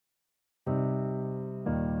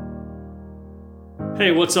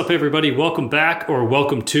Hey, what's up, everybody? Welcome back, or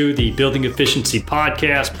welcome to the Building Efficiency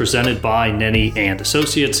Podcast presented by Nenny and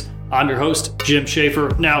Associates. I'm your host, Jim Schaefer.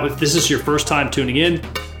 Now, if this is your first time tuning in,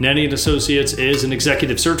 Nenny and Associates is an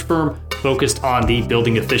executive search firm focused on the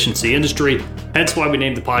building efficiency industry, hence why we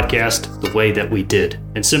named the podcast the way that we did.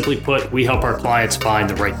 And simply put, we help our clients find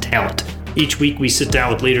the right talent. Each week, we sit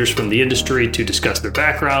down with leaders from the industry to discuss their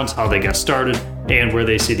backgrounds, how they got started, and where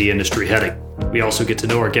they see the industry heading. We also get to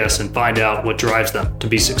know our guests and find out what drives them to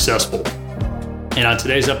be successful. And on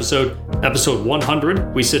today's episode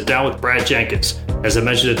 100, we sit down with Brad Jenkins. As I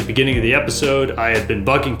mentioned at the beginning of the episode, I had been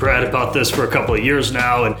bugging Brad about this for a couple of years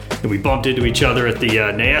now, and we bumped into each other at the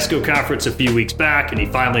NASCO conference a few weeks back, and he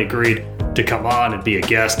finally agreed to come on and be a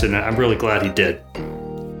guest, and I'm really glad he did.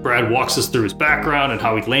 Brad walks us through his background and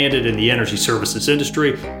how he landed in the energy services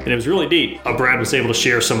industry, and it was really neat how Brad was able to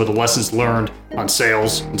share some of the lessons learned on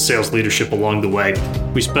sales and sales leadership along the way.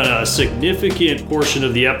 We spent a significant portion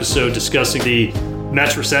of the episode discussing the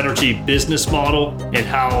Metrus Energy business model and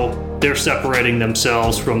how they're separating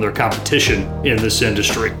themselves from their competition in this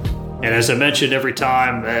industry. And as I mentioned every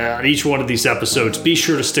time on each one of these episodes, be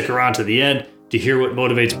sure to stick around to the end to hear what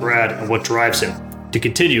motivates Brad and what drives him to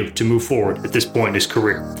continue to move forward at this point in his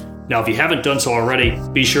career. Now, if you haven't done so already,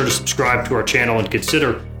 be sure to subscribe to our channel and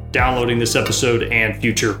consider downloading this episode and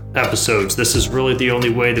future episodes. This is really the only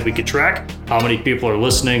way that we can track how many people are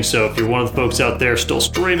listening. So if you're one of the folks out there still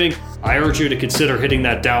streaming, I urge you to consider hitting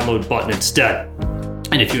that download button instead.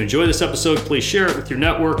 And if you enjoy this episode, please share it with your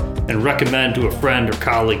network and recommend to a friend or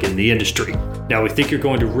colleague in the industry. Now, we think you're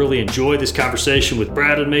going to really enjoy this conversation with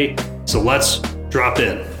Brad and me, so let's drop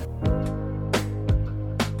in.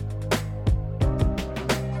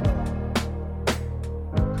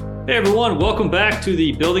 Hey everyone, welcome back to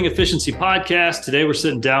the Building Efficiency Podcast. Today we're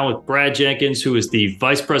sitting down with Brad Jenkins, who is the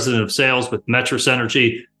Vice President of Sales with Metrus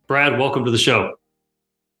Energy. Brad, welcome to the show.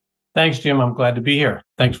 Thanks, Jim. I'm glad to be here.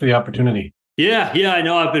 Thanks for the opportunity. Yeah, I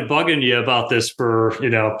know I've been bugging you about this for,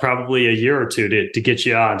 probably a year or two to get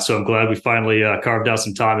you on. So I'm glad we finally carved out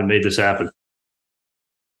some time and made this happen.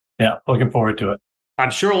 Yeah, looking forward to it. I'm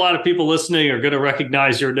sure a lot of people listening are going to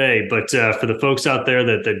recognize your name, but for the folks out there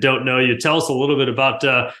that don't know you, tell us a little bit about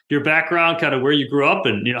your background, kind of where you grew up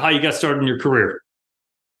and how you got started in your career.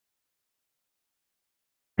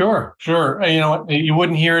 Sure. You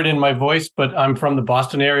wouldn't hear it in my voice, but I'm from the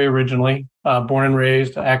Boston area originally, born and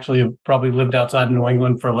raised. Actually, I've probably lived outside of New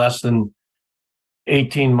England for less than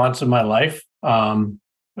 18 months of my life, and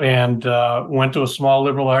went to a small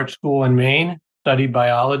liberal arts school in Maine, studied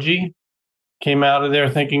biology. Came out of there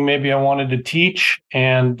thinking maybe I wanted to teach,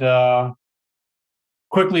 and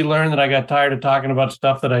quickly learned that I got tired of talking about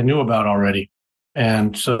stuff that I knew about already,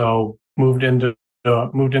 and so moved into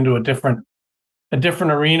a different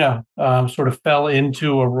arena. Sort of fell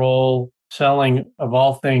into a role selling, of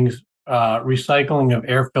all things, recycling of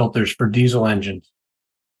air filters for diesel engines,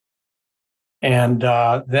 and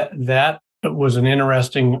that was an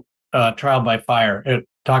interesting trial by fire.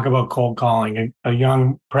 Talk about cold calling. A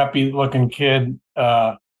young, preppy-looking kid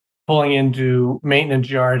pulling into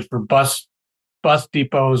maintenance yards for bus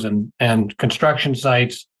depots and construction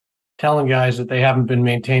sites, telling guys that they haven't been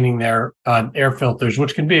maintaining their air filters,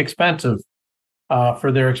 which can be expensive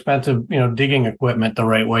for their expensive, digging equipment the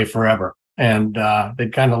right way forever. And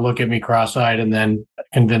they'd kind of look at me cross-eyed, and then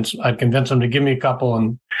I'd convince them to give me a couple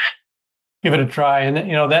and give it a try.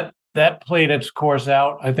 And that played its course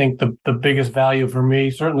out. I think the biggest value for me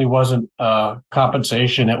certainly wasn't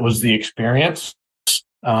compensation; it was the experience.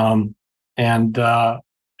 As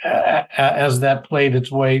that played its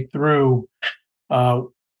way through,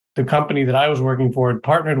 the company that I was working for had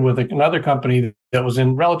partnered with another company that was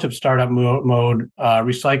in relative startup mode,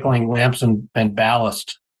 recycling lamps and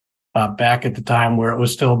ballast back at the time where it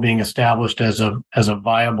was still being established as a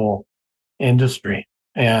viable industry.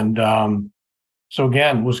 And so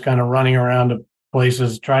again, was kind of running around to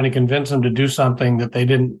places trying to convince them to do something that they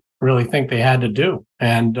didn't really think they had to do.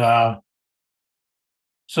 And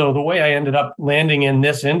so the way I ended up landing in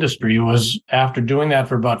this industry was after doing that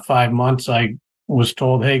for about 5 months, I was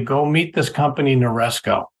told, hey, go meet this company,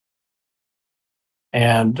 Noresco.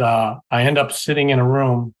 And I end up sitting in a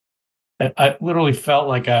room. I literally felt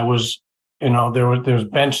like I was, there was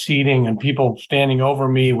bench seating and people standing over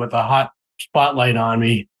me with a hot spotlight on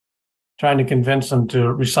me, trying to convince them to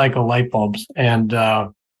recycle light bulbs. And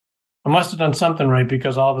I must have done something right,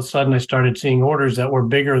 because all of a sudden I started seeing orders that were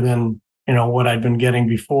bigger than, what I'd been getting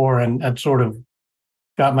before. And that sort of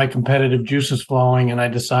got my competitive juices flowing. And I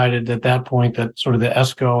decided at that point that sort of the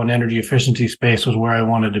ESCO and energy efficiency space was where I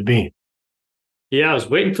wanted to be. Yeah, I was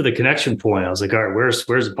waiting for the connection point. I was like, all right,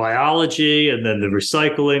 where's biology, and then the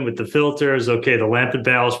recycling with the filters. Okay, the lamp and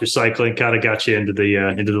ballast recycling kind of got you into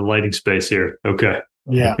the lighting space here. Okay.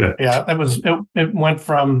 Yeah, Okay. yeah. It went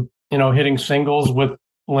from hitting singles with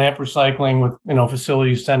lamp recycling with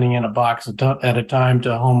facilities sending in a box at a time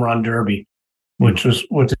to home run derby, Hmm. which is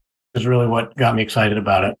really what got me excited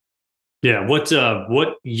about it. Yeah.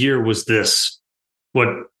 What year was this? What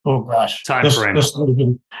Oh gosh, time this frame? this would have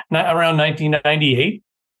been around 1998.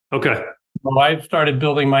 Okay. Well, I started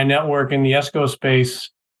building my network in the ESCO space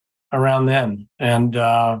around then, and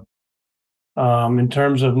in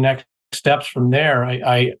terms of next steps from there,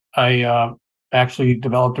 I actually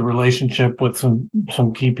developed a relationship with some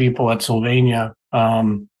key people at Sylvania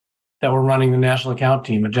that were running the national account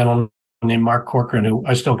team. A gentleman named Mark Corcoran, who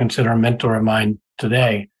I still consider a mentor of mine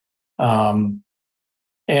today, and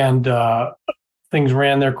things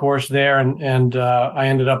ran their course there, and I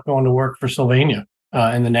ended up going to work for Sylvania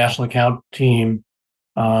in the national account team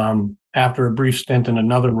after a brief stint in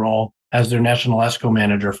another role as their national ESCO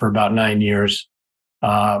manager for about 9 years,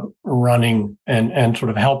 running and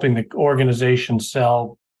sort of helping the organization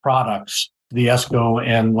sell products to the ESCO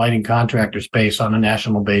and lighting contractor space on a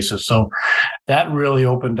national basis. So that really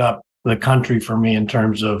opened up the country for me in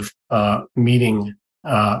terms of meeting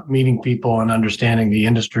people and understanding the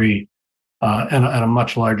industry at a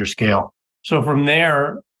much larger scale. So from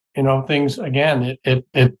there, things again,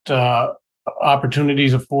 it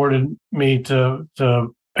opportunities afforded me to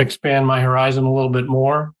expand my horizon a little bit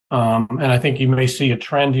more. And I think you may see a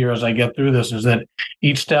trend here as I get through this, is that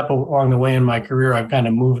each step along the way in my career, I've kind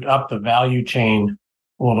of moved up the value chain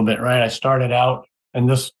a little bit, right? I started out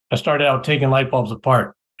taking light bulbs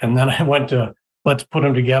apart, and then I went to let's put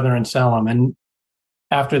them together and sell them. And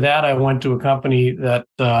after that, I went to a company that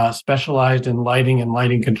specialized in lighting and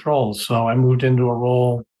lighting controls. So I moved into a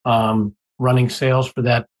role running sales for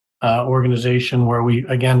that organization, where we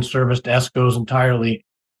again serviced ESCOs entirely.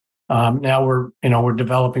 Now we're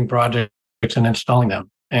developing projects and installing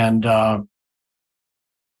them, and that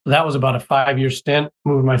was about a 5-year stint.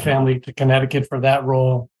 Moved my family to Connecticut for that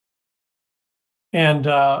role, and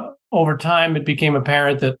over time it became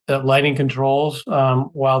apparent that lighting controls,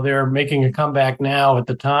 while they're making a comeback now, at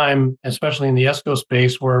the time, especially in the ESCO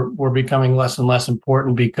space, were becoming less and less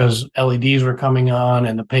important because LEDs were coming on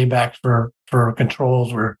and the paybacks for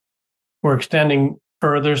controls were extending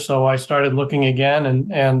further. So I started looking again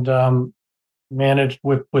and managed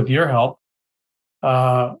with your help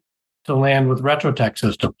to land with Retrotech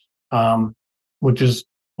Systems,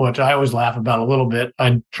 which I always laugh about a little bit.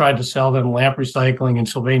 I tried to sell them lamp recycling and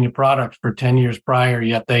Sylvania products for 10 years prior,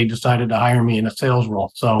 yet they decided to hire me in a sales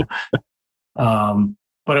role. So,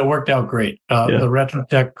 but it worked out great. The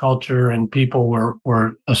Retrotech culture and people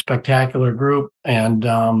were a spectacular group,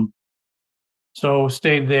 and so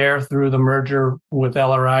stayed there through the merger with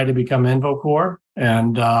LRI to become Invocor,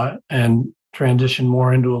 and transitioned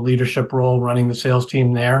more into a leadership role running the sales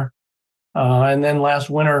team there. And then last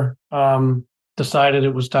winter, decided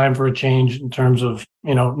it was time for a change in terms of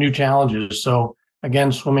new challenges. So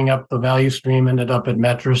again, swimming up the value stream, ended up at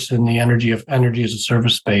Metrus in the energy as a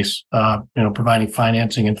service space, providing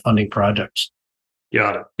financing and funding projects.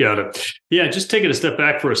 Got it. Yeah, just taking a step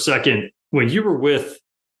back for a second. When you were with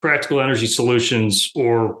Practical Energy Solutions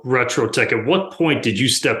or Retrotech, at what point did you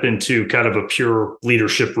step into kind of a pure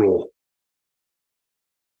leadership role?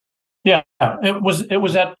 Yeah, it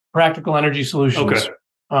was at Practical Energy Solutions. Okay.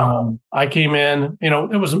 I came in, it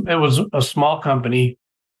was a small company.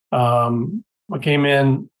 I came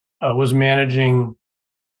in, was managing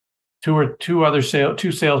two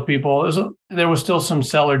salespeople. There was still some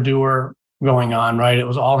seller doer going on, right? It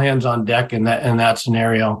was all hands on deck in that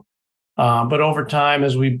scenario. But over time,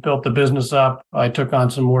 as we built the business up, I took on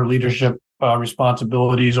some more leadership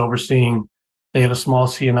responsibilities, overseeing. They had a small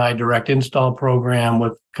C&I direct install program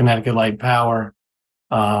with Connecticut Light Power,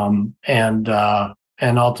 and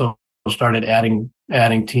also started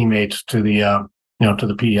adding teammates to the to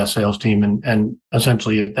the PES sales team, and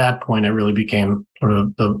essentially at that point, it really became sort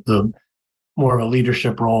of the more of a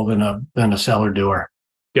leadership role than a seller doer.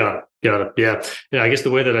 Got it. Yeah. I guess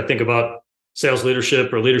the way that I think about sales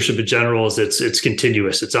leadership or leadership in general is it's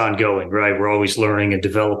continuous, it's ongoing, right? We're always learning and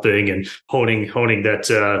developing and honing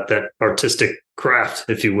that artistic craft,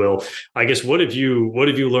 if you will. I guess what have you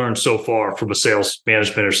learned so far from a sales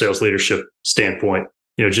management or sales leadership standpoint,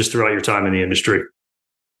 just throughout your time in the industry?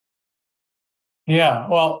 Yeah,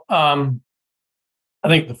 well, I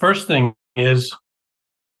think the first thing is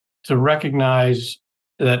to recognize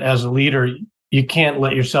that as a leader, you can't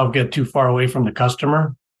let yourself get too far away from the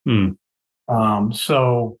customer.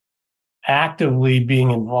 So actively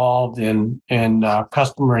being involved in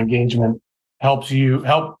customer engagement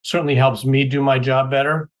certainly helps me do my job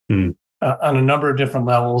better on a number of different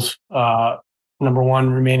levels. Number one,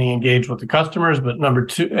 remaining engaged with the customers, but number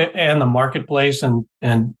two, and the marketplace and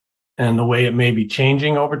the way it may be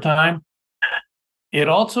changing over time. It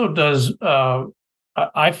also does,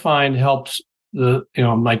 I find, helps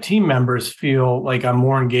my team members feel like I'm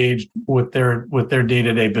more engaged with their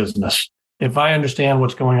day-to-day business. If I understand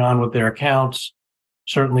what's going on with their accounts,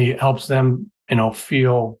 certainly it helps them,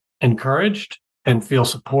 feel encouraged and feel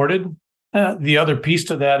supported. The other piece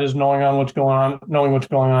to that is knowing what's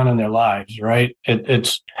going on in their lives, right?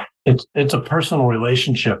 It's a personal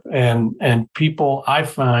relationship, and people, I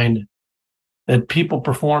find that people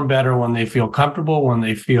perform better when they feel comfortable, when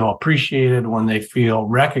they feel appreciated, when they feel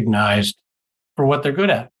recognized for what they're good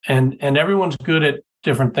at. And everyone's good at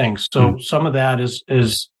different things. So some of that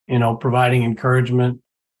is providing encouragement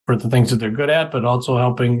for the things that they're good at, but also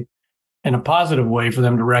helping in a positive way for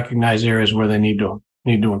them to recognize areas where they need to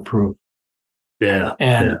improve. Yeah.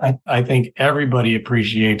 And yeah. I think everybody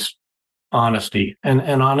appreciates honesty, and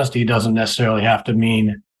honesty doesn't necessarily have to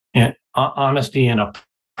mean honesty in a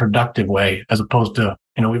productive way, as opposed to,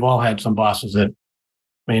 we've all had some bosses that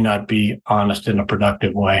may not be honest in a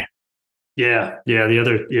productive way. Yeah. The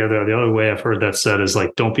other way I've heard that said is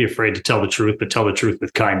like, don't be afraid to tell the truth, but tell the truth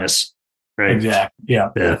with kindness. Right. Exactly. Yeah.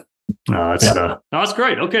 No, that's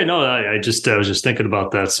great. Okay. No, I was just thinking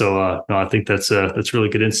about that. So, no, I think that's really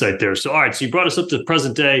good insight there. So, all right. So you brought us up to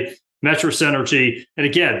present day, Metrus Energy. And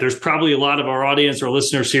again, there's probably a lot of our audience or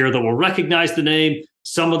listeners here that will recognize the name.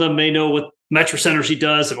 Some of them may know what Metrus Energy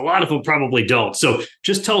does, and a lot of them probably don't. So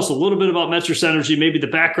just tell us a little bit about Metrus Energy, maybe the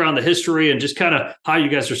background, the history, and just kind of how you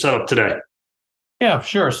guys are set up today. Yeah,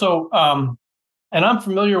 sure. So, and I'm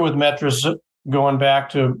familiar with Metrus going back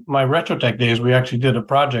to my Retrotech days. We actually did a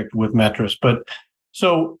project with Metrus. But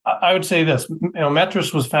so I would say this,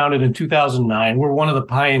 Metrus was founded in 2009. We're one of the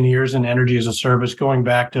pioneers in energy as a service, going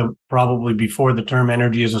back to probably before the term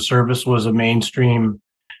energy as a service was a mainstream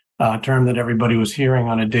term that everybody was hearing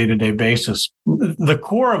on a day-to-day basis. The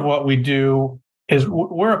core of what we do is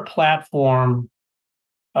we're a platform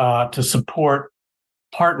to support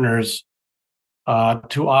partners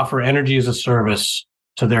to offer energy as a service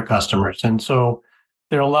to their customers. And so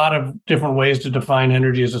there are a lot of different ways to define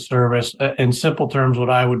energy as a service. In simple terms, what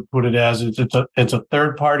I would put it as is it's a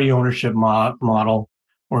third-party ownership model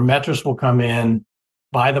where Metrus will come in,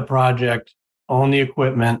 buy the project, own the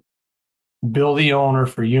equipment, bill the owner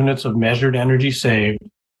for units of measured energy saved,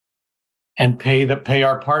 and pay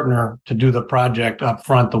our partner to do the project up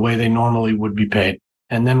front the way they normally would be paid.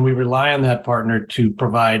 And then we rely on that partner to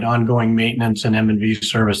provide ongoing maintenance and M&V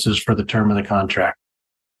services for the term of the contract.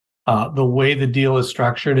 The way the deal is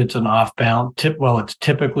structured, it's an off-balance it's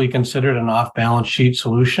typically considered an off-balance sheet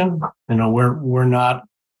solution. We're not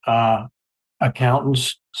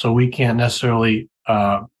accountants, so we can't necessarily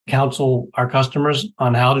counsel our customers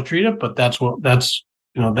on how to treat it, but that's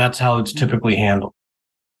how it's typically handled.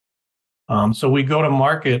 So we go to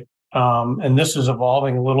market, and this is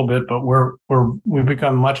evolving a little bit, but we've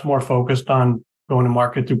become much more focused on going to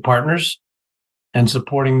market through partners and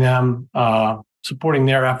supporting them, supporting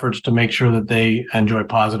their efforts to make sure that they enjoy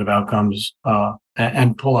positive outcomes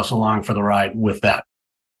and pull us along for the ride with that.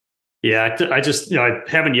 Yeah, I just,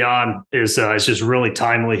 having you on is just really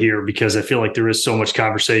timely here because I feel like there is so much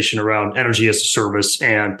conversation around energy as a service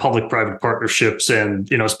and public-private partnerships.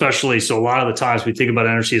 And, especially, so a lot of the times we think about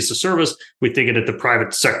energy as a service, we think it at the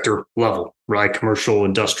private sector level, right? Commercial,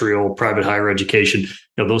 industrial, private higher education,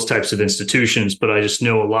 those types of institutions. But I just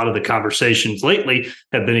know a lot of the conversations lately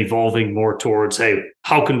have been evolving more towards, hey,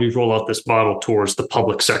 how can we roll out this model towards the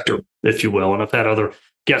public sector, if you will? And I've had other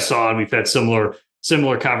guests on, we've had similar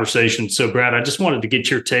conversations. So, Brad, I just wanted to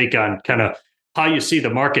get your take on kind of how you see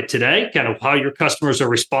the market today, kind of how your customers are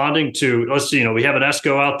responding to, we have an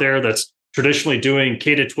ESCO out there that's traditionally doing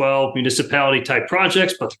K-12 municipality type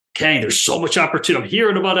projects, but okay, there's so much opportunity. I'm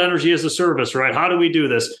hearing about energy as a service, right? How do we do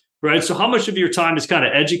this, right? So how much of your time is kind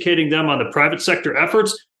of educating them on the private sector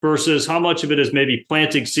efforts versus how much of it is maybe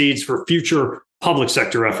planting seeds for future public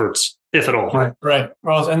sector efforts, if at all? Right.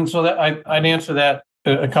 Well, and so that I'd answer that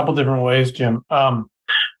a couple different ways, Jim.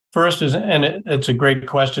 First is, and it's a great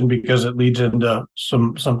question because it leads into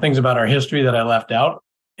some things about our history that I left out.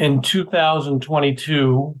 In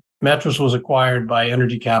 2022, Metrus was acquired by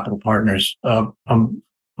Energy Capital Partners, a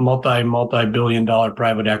multi-billion-dollar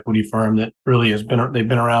private equity firm that really they've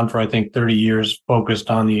been around for, I think, 30 years, focused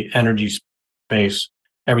on the energy space,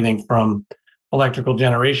 everything from electrical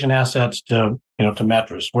generation assets to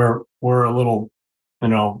Metrus. We're a little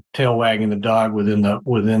tail wagging the dog within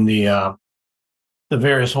the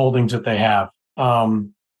various holdings that they have.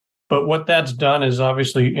 But what that's done is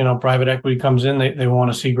obviously, private equity comes in, they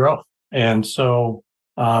want to see growth. And so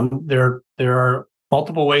there are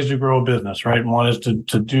multiple ways to grow a business, right? One is to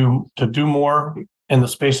do more in the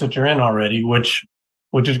space that you're in already, which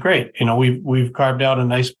is great. We've carved out a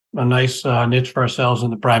nice niche for ourselves in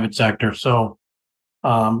the private sector. So,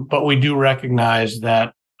 but we do recognize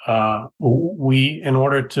that in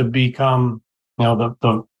order to become,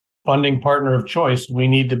 the funding partner of choice, we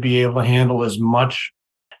need to be able to handle as much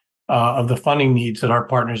of the funding needs that our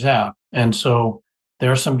partners have. And so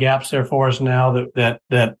there are some gaps there for us now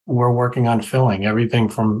that we're working on filling. Everything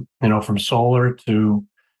from solar to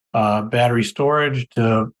battery storage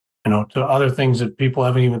to other things that people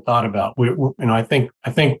haven't even thought about. I think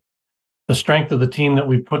the strength of the team that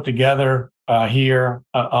we've put together here,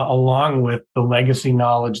 along with the legacy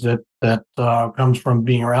knowledge that comes from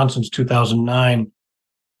being around since 2009,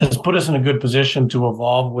 has put us in a good position to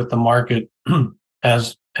evolve with the market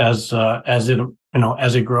as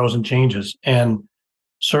it grows and changes. And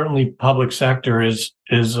certainly, public sector is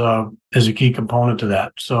a key component to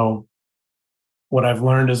that. So, what I've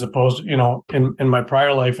learned, as opposed to in my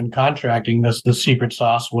prior life in contracting, the secret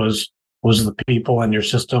sauce was the people and your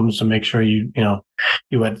systems to make sure you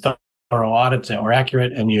had thorough audits that were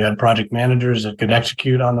accurate and you had project managers that could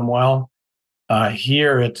execute on them well.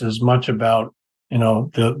 Here, it's as much about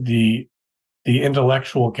the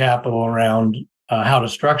intellectual capital around how to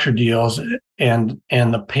structure deals and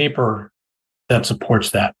the paper that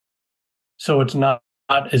supports that. So it's not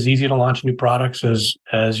as easy to launch new products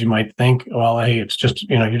as you might think. Well, hey, it's just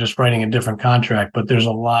you're just writing a different contract, but there's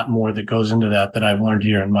a lot more that goes into that I've learned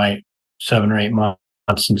here in my 7 or 8 months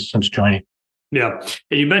since joining. Yeah,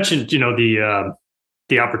 and you mentioned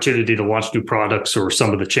the opportunity to launch new products or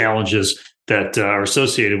some of the challenges that are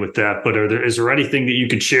associated with that. But is there anything that you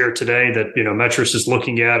could share today that Metrus is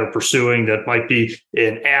looking at or pursuing that might be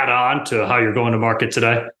an add-on to how you're going to market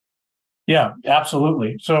today? Yeah,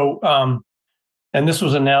 absolutely. So, and this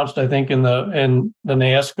was announced, I think, in the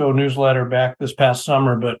NAESCO newsletter back this past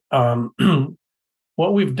summer. But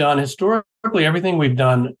what we've done historically, everything we've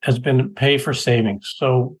done has been pay for savings.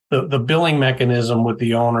 So the billing mechanism with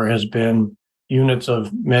the owner has been units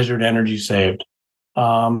of measured energy saved,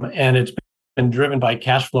 and it's been driven by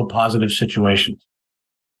cash flow positive situations.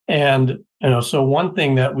 And so one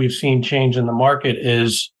thing that we've seen change in the market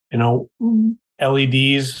is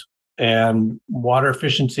LEDs and water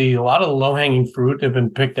efficiency. A lot of the low hanging fruit have been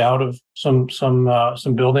picked out of some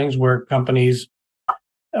buildings where companies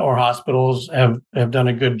or hospitals have done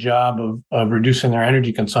a good job of reducing their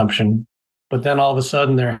energy consumption. But then all of a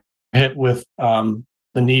sudden they're hit with the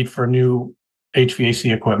need for new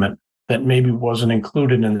HVAC equipment that maybe wasn't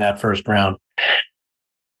included in that first round.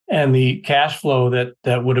 And the cash flow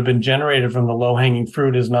that would have been generated from the low-hanging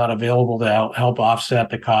fruit is not available to help offset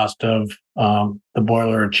the cost of the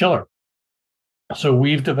boiler or chiller. So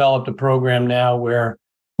we've developed a program now where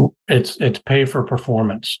it's pay for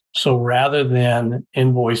performance. So rather than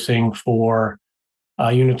invoicing for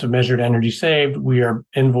units of measured energy saved, we are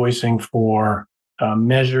invoicing for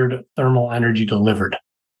measured thermal energy delivered.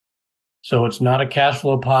 So it's not a cash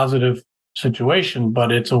flow positive situation,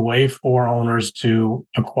 but it's a way for owners to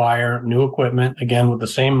acquire new equipment, again, with the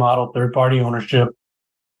same model, third-party ownership,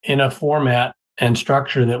 in a format and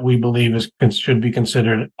structure that we believe should be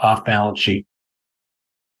considered off-balance sheet.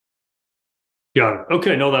 Got it.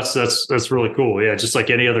 Okay. No, that's really cool. Yeah. Just like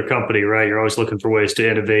any other company, right? You're always looking for ways to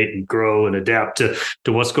innovate and grow and adapt to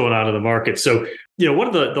what's going on in the market. So, one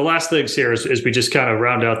of the last things here is we just kind of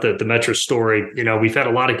round out the Metrus story. We've had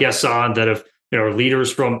a lot of guests on that have, are leaders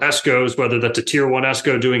from ESCOs, whether that's a tier 1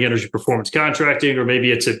 ESCO doing energy performance contracting, or maybe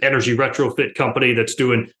it's an energy retrofit company that's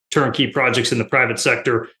doing turnkey projects in the private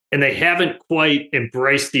sector. And they haven't quite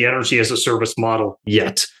embraced the energy as a service model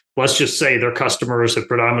yet. Let's just say their customers have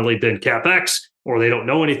predominantly been CapEx, or they don't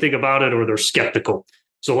know anything about it, or they're skeptical.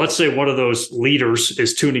 So let's say one of those leaders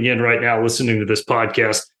is tuning in right now, listening to this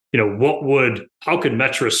podcast. How could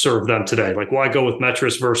Metrus serve them today? Like, why go with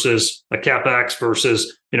Metrus versus a CapEx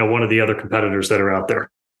versus, one of the other competitors that are out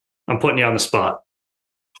there? I'm putting you on the spot.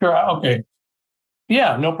 Sure. Okay.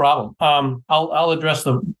 Yeah, no problem. I'll address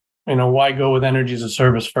the, why go with energy as a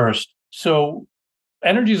service first. So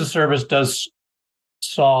energy as a service does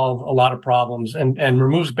solve a lot of problems and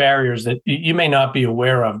removes barriers that you may not be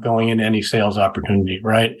aware of going into any sales opportunity,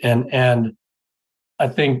 right? And I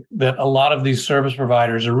think that a lot of these service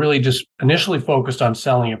providers are really just initially focused on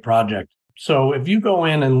selling a project. So if you go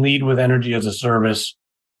in and lead with energy as a service,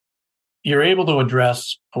 you're able to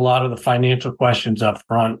address a lot of the financial questions up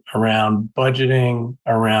front around budgeting,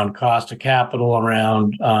 around cost of capital,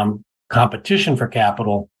 around competition for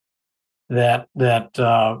capital. That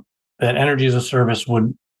energy as a service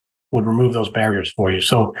would remove those barriers for you.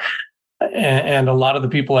 So, and a lot of the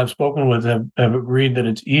people I've spoken with have agreed that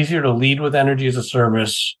it's easier to lead with energy as a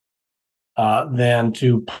service than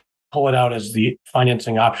to pull it out as the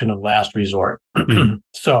financing option of last resort.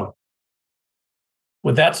 So,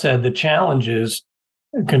 with that said, the challenge is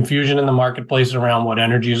confusion in the marketplace around what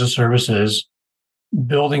energy as a service is,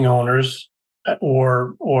 building owners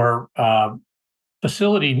or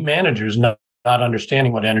facility managers not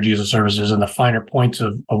understanding what energy as a service is and the finer points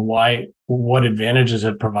of what advantages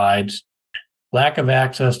it provides, lack of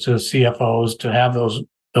access to CFOs to have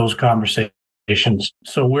those conversations.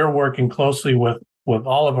 So we're working closely with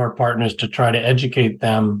all of our partners to try to educate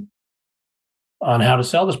them on how to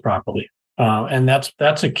sell this properly. And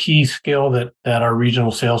that's a key skill that our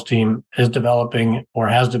regional sales team is developing or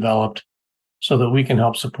has developed so that we can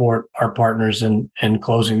help support our partners in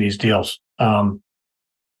closing these deals.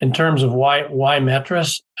 In terms of why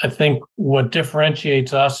Metrus, I think what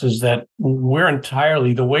differentiates us is that we're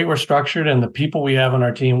entirely, the way we're structured and the people we have on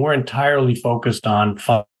our team, we're entirely focused on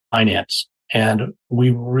finance. And we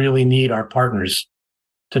really need our partners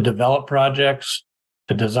to develop projects,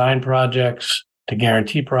 to design projects, to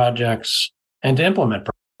guarantee projects, and to implement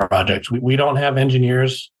projects. We don't have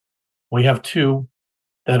engineers. We have two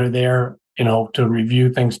that are there, to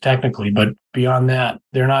review things technically. But beyond that,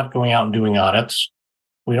 they're not going out and doing audits.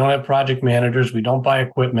 We don't have project managers. We don't buy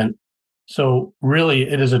equipment. So really,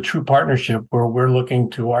 it is a true partnership where we're looking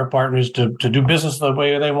to our partners to do business the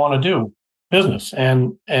way they want to do business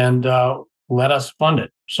and let us fund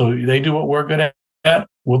it. So they do what we're good at.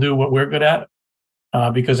 We'll do what we're good at.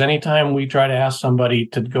 Because anytime we try to ask somebody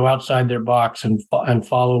to go outside their box and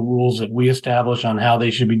follow rules that we establish on how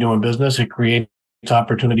they should be doing business, it creates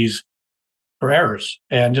opportunities for errors.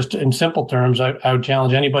 And just in simple terms, I would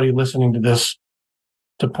challenge anybody listening to this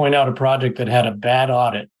to point out a project that had a bad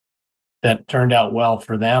audit that turned out well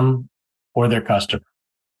for them or their customer.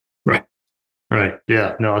 Right.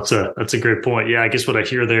 Yeah. No, that's a great point. Yeah. I guess what I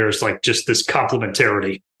hear there is like just this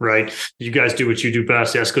complementarity, right? You guys do what you do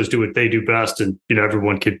best. ESCOs do what they do best, and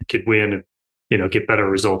everyone could win and get better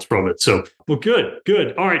results from it. So, well, good.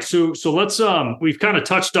 All right. So let's we've kind of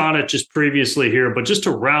touched on it just previously here, but just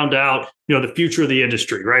to round out, the future of the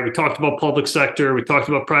industry, right? We talked about public sector, we talked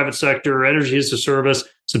about private sector, energy as a service,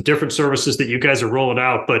 some different services that you guys are rolling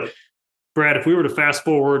out, but Brad, if we were to fast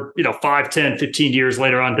forward, 5, 10, 15 years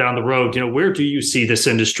later on down the road, where do you see this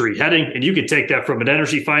industry heading? And you can take that from an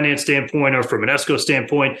energy finance standpoint or from an ESCO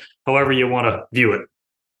standpoint, however you want to view it.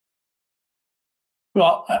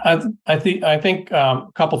 Well, I think a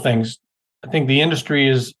couple things. I think the industry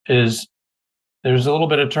is there's a little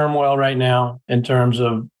bit of turmoil right now in terms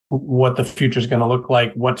of what the future is going to look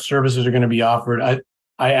like, what services are going to be offered. I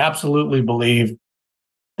absolutely believe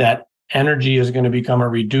that energy is going to become a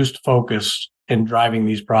reduced focus in driving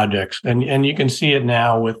these projects, and you can see it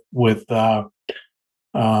now with the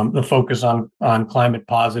focus on climate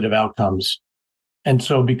positive outcomes. And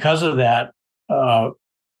so, because of that, that's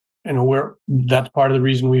part of the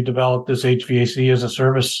reason we developed this HVAC as a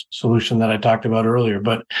service solution that I talked about earlier.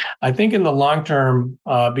 But I think in the long term,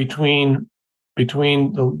 between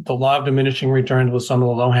the law of diminishing returns with some of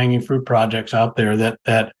the low hanging fruit projects out there,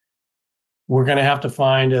 that we're going to have to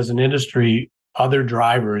find as an industry other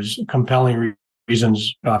drivers, compelling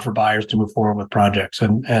reasons for buyers to move forward with projects.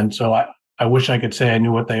 And so I wish I could say I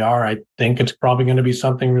knew what they are. I think it's probably going to be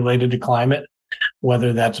something related to climate,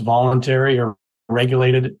 whether that's voluntary or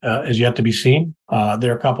regulated is yet to be seen.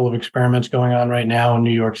 There are a couple of experiments going on right now in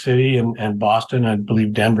New York City and Boston, I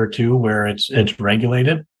believe Denver too, where it's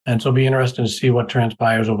regulated. And so it'll be interesting to see what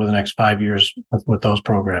transpires over the next 5 years with those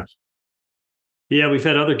programs. Yeah, we've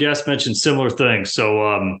had other guests mention similar things. So,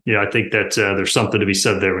 I think that there's something to be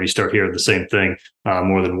said there when you start hearing the same thing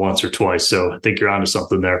more than once or twice. So I think you're onto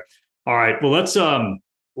something there. All right. Well, let's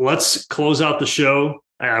close out the show.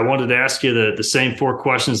 I wanted to ask you the same 4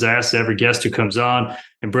 questions I asked every guest who comes on.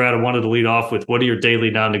 And Brad, I wanted to lead off with, what are your daily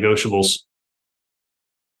non-negotiables?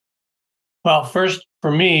 Well, first,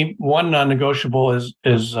 for me, one non-negotiable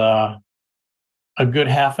is a good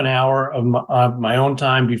half an hour of my own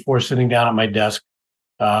time before sitting down at my desk,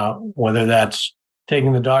 whether that's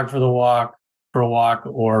taking the dog for a walk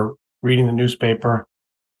or reading the newspaper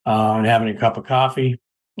and having a cup of coffee.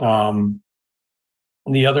 The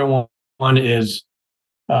other one is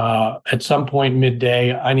at some point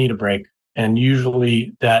midday, I need a break. And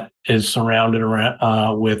usually that is surrounded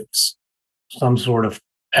around with some sort of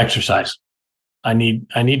exercise. I need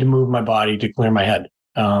to move my body to clear my head.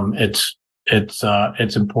 It's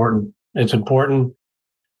important. It's important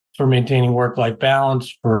for maintaining work-life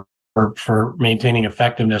balance, for maintaining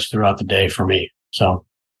effectiveness throughout the day for me. So.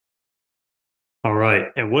 All right.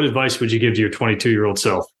 And what advice would you give to your 22-year-old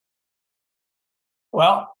self?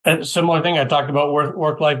 Well, a similar thing I talked about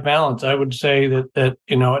work-life balance. I would say that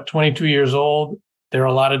at 22 years old, there are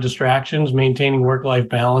a lot of distractions. Maintaining work-life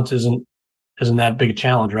balance isn't that big a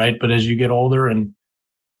challenge, right? But as you get older and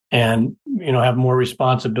have more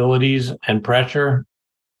responsibilities and pressure,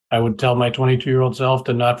 I would tell my 22-year-old self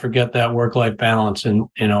to not forget that work-life balance. And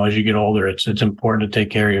as you get older, it's important to take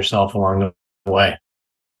care of yourself along the way.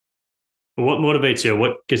 What motivates you?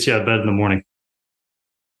 What gets you out of bed in the morning?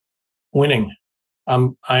 Winning.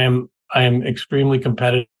 I am extremely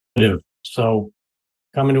competitive. So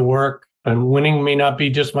coming to work and winning may not be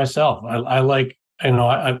just myself.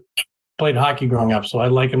 I played hockey growing up, so I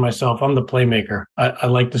like it myself. I'm the playmaker. I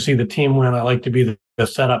like to see the team win. I like to be the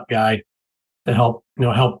setup guy to help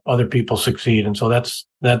other people succeed. And so that's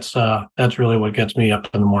really what gets me up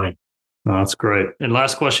in the morning. Oh, that's great. And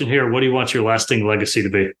last question here. What do you want your lasting legacy to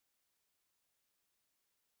be?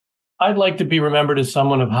 I'd like to be remembered as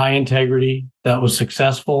someone of high integrity that was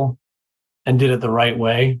successful and did it the right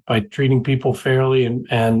way by treating people fairly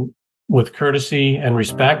and with courtesy and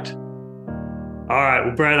respect. All right.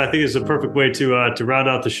 Well, Brad, I think this is a perfect way to round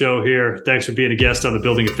out the show here. Thanks for being a guest on the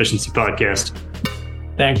Building Efficiency Podcast.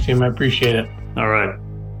 Thanks, Jim. I appreciate it. All right.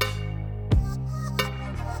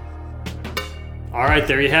 All right,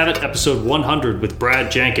 there you have it, episode 100 with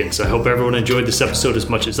Brad Jenkins. I hope everyone enjoyed this episode as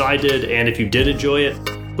much as I did, and if you did enjoy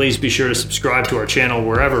it, please be sure to subscribe to our channel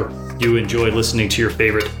wherever you enjoy listening to your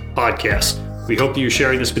favorite podcasts. We hope that you're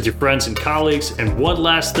sharing this with your friends and colleagues. And one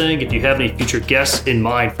last thing, if you have any future guests in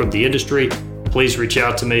mind from the industry, please reach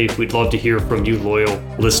out to me. We'd love to hear from you loyal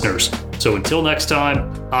listeners. So until next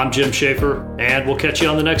time, I'm Jim Schaefer, and we'll catch you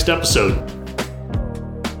on the next episode.